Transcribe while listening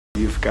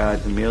We've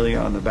got Amelia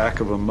on the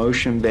back of a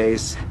motion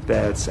base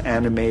that's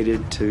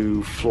animated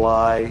to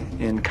fly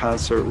in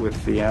concert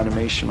with the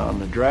animation on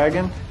the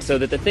dragon. So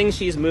that the thing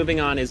she's moving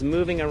on is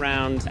moving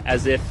around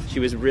as if she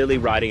was really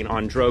riding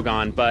on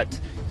Drogon, but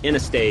in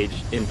a stage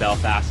in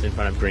Belfast in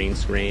front of green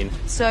screen.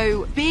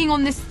 So being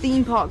on this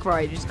theme park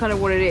ride, which is kind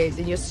of what it is,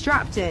 and you're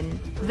strapped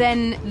in,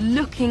 then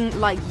looking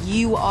like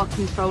you are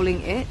controlling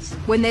it,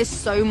 when there's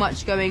so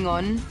much going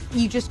on,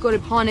 you just got to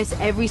harness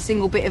every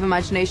single bit of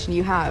imagination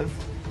you have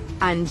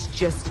and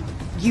just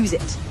use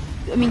it.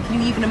 I mean,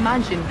 can you even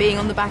imagine being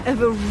on the back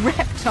of a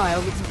reptile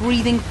that's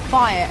breathing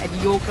fire at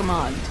your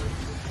command?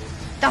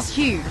 That's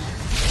huge.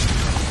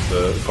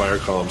 The fire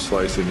column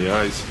slicing the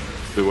ice,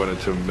 we wanted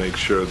to make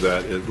sure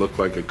that it looked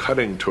like a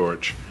cutting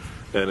torch,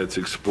 and it's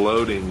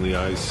exploding the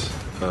ice,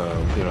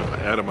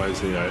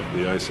 atomizing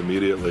the ice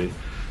immediately.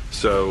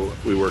 So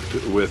we worked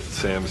with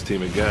Sam's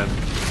team again,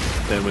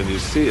 and when you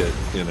see it,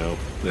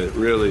 it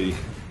really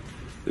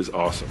is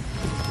awesome.